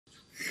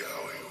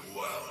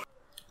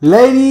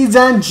Ladies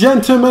and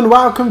gentlemen,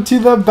 welcome to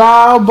the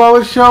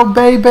BRET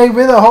baby,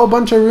 with a whole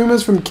bunch of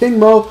rumors from King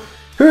Mo,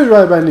 who's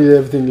right about nearly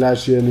everything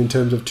last year and in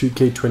terms of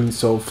 2K20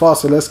 so far.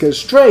 So let's get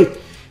straight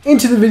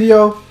into the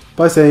video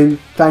by saying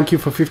thank you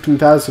for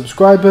 15,000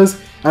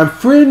 subscribers. And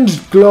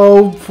Fringe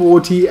Globe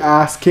 40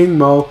 asked King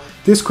Mo,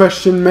 this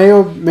question may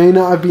or may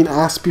not have been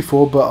asked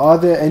before, but are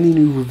there any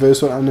new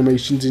reversal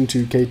animations in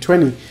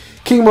 2K20?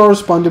 King Mo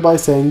responded by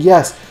saying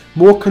yes.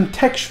 More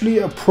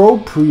contextually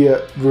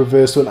appropriate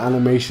reversal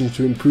animations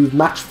to improve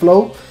match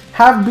flow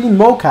have been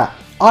mocap,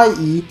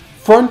 i.e.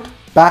 front,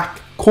 back,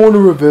 corner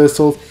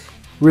reversals,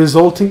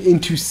 resulting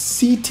into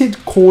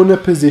seated corner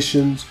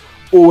positions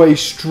or a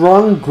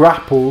strong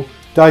grapple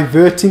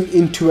diverting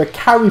into a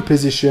carry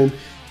position.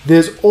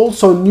 There's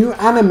also new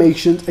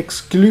animations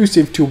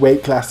exclusive to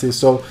weight classes,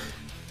 so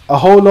a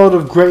whole lot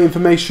of great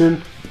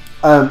information.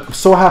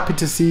 So happy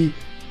to see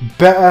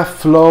better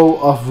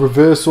flow of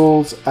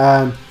reversals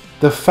and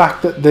the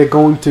fact that they're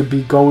going to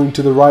be going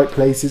to the right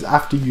places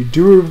after you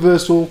do a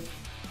reversal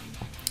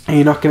and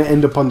you're not going to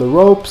end up on the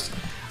ropes,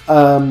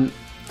 and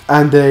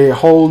a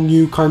whole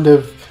new kind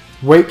of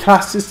weight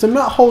class system,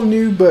 not whole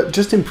new but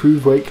just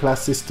improved weight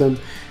class system.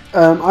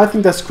 I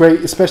think that's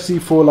great, especially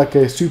for like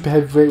a super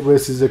heavyweight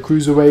versus a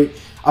cruiserweight.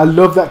 I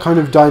love that kind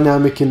of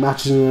dynamic in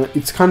matches, and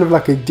it's kind of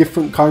like a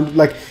different kind of,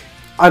 like,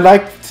 I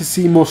like to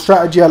see more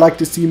strategy, I like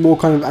to see more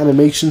kind of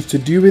animations to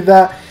do with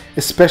that.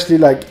 Especially,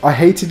 like, I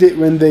hated it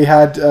when they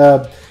had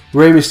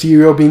Rey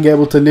Mysterio being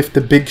able to lift the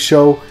Big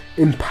Show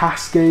in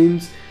past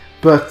games.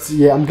 But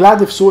yeah, I'm glad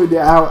they've sorted it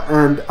out,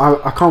 and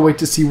I can't wait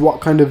to see what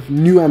kind of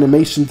new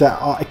animations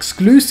that are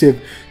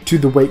exclusive to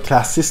the weight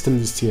class system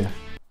this year.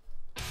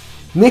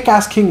 Nick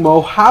asked King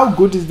Mo, how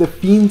good is the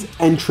Fiend'S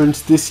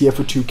entrance this year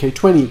for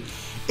 2K20?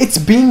 It's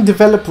being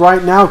developed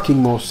right now,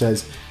 King Mo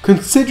says.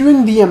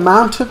 Considering the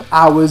amount of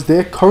hours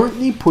they're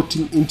currently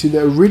putting into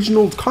the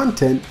original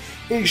content,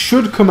 it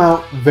should come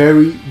out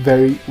very,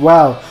 very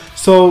well.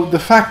 So the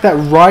fact that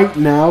right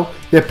now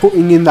they're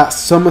putting in that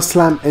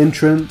SummerSlam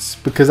entrance,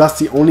 because that's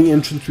the only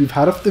entrance we've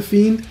had of the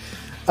Fiend,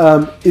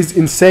 is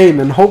insane.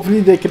 And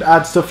hopefully they could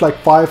add stuff like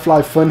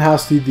Firefly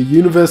Funhouse to the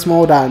universe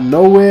mode out of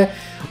nowhere,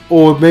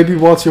 or maybe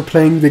whilst you're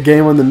playing the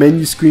game on the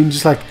menu screen,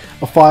 just like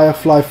a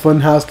Firefly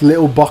Funhouse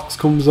little box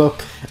comes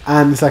up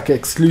and it's like an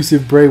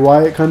exclusive Bray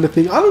Wyatt kind of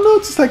thing. I don't know,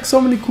 it's just like so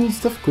many cool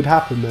stuff could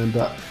happen, man.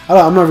 But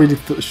I'm not really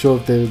sure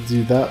if they would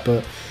do that.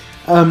 But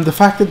the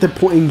fact that they're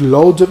putting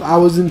loads of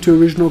hours into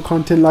original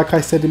content, like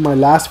I said in my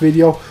last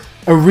video,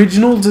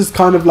 originals is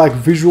kind of like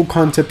Visual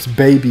Concepts'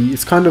 baby.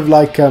 It's kind of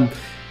like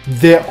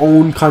their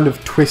own kind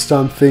of twist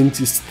on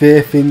things. It's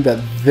their thing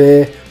that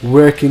they're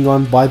working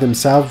on by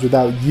themselves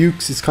without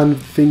Ukes. It's kind of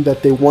the thing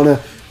that they want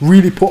to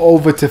really put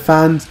over to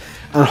fans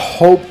and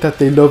hope that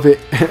they love it.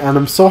 And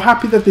I'm so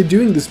happy that they're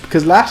doing this,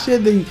 because last year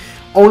they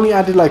only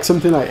added like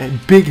something like a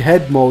big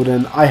head mode,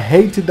 and I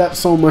hated that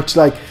so much.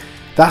 Like,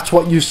 that's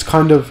what you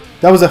kind of,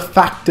 that was a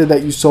factor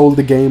that you sold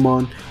the game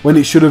on, when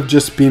it should have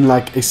just been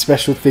like a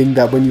special thing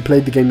that when you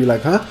played the game you're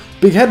like, huh,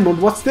 big head mode,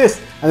 what's this?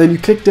 And then you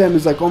clicked it and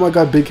it's like, oh my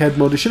god, big head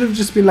mode. It should have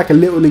just been like a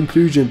little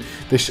inclusion.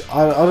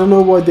 I don't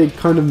know why they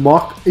kind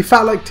of it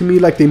felt like to me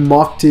like they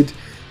marketed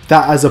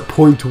that as a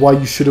point why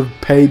you should have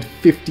paid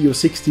 $50 or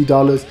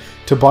 $60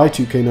 to buy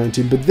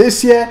 2K19. But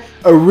this year,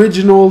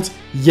 originals,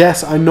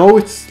 yes, I know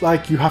it's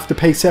like you have to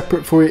pay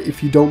separate for it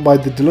if you don't buy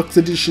the deluxe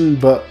edition,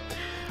 but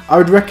I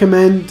would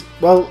recommend,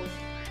 well,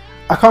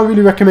 I can't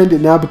really recommend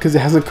it now because it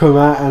hasn't come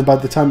out, and by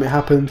the time it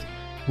happens,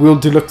 will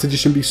deluxe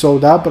edition be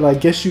sold out? But I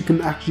guess you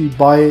can actually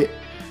buy it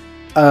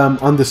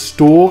on the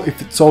store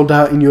if it's sold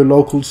out in your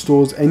local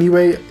stores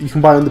anyway. You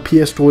can buy it on the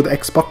PS store, the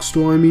Xbox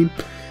store, I mean.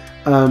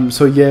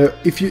 So yeah,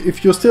 if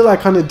you're still like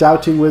kind of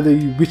doubting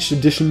which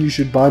edition you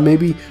should buy,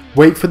 maybe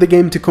wait for the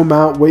game to come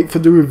out, wait for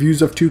the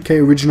reviews of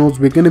 2K originals.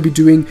 We're going to be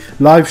doing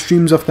live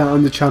streams of that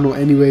on the channel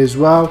anyway as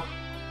well.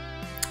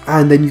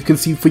 And then you can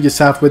see for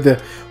yourself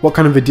what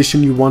kind of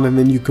edition you want, and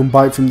then you can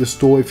buy it from the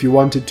store if you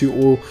wanted to,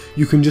 or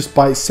you can just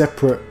buy it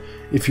separate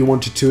if you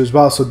wanted to as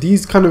well. So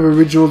these kind of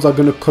originals are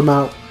going to come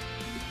out,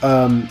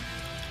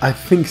 I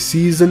think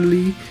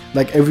seasonally,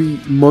 like every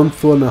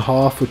month and a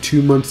half or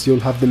 2 months you'll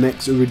have the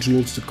next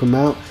originals to come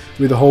out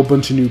with a whole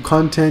bunch of new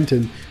content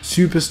and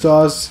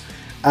superstars.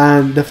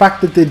 And the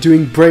fact that they're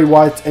doing Bray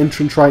Wyatt's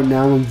entrance right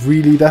now, and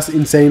really that's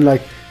insane.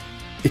 Like,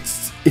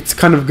 it's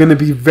kind of going to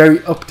be very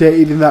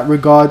updated in that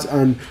regard.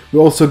 And we're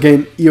also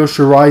getting Io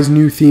Shirai's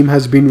new theme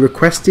has been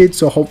requested,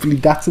 so hopefully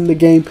that's in the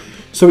game.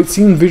 So it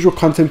seems Visual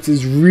Concepts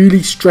is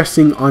really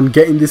stressing on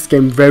getting this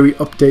game very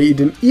updated,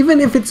 and even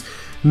if it's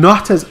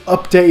not as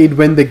updated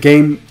when the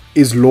game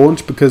is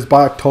launched, because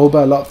by October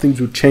a lot of things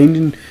will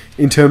change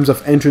in terms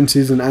of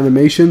entrances and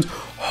animations,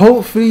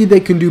 hopefully they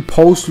can do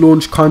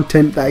post-launch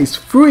content that is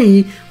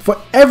free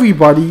for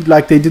everybody,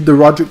 like they did the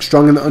Roderick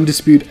Strong and the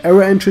Undisputed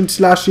Era entrance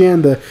last year,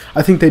 and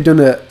I think they've done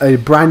a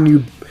brand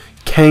new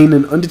Kane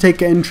and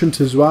Undertaker entrance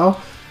as well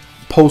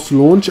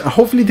post-launch. And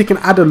hopefully they can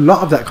add a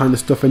lot of that kind of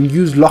stuff and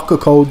use locker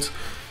codes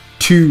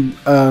to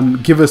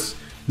give us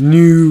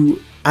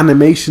new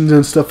animations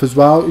and stuff as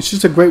well. It's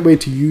just a great way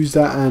to use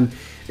that, and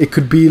it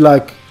could be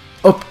like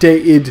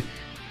updated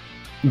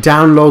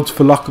downloads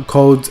for locker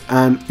codes,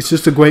 and it's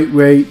just a great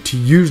way to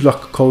use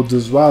locker codes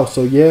as well.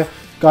 So yeah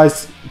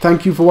guys,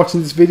 thank you for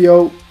watching this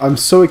video. I'm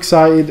so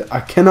excited. I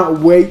cannot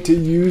wait to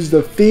use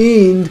the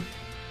Fiend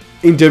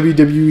in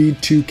WWE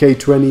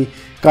 2K20.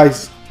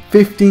 Guys,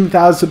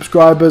 15,000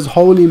 subscribers,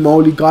 holy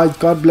moly guys,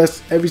 God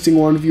bless every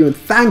single one of you, and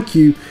thank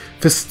you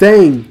for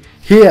staying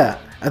here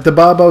at the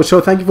Balboa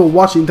Show. Thank you for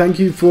watching, thank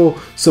you for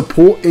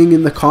supporting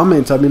in the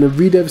comments. I mean, I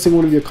read every single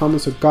one of your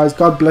comments. So guys,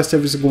 God bless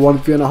every single one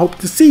of you, and I hope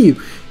to see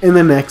you in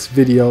the next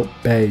video.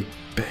 Bay.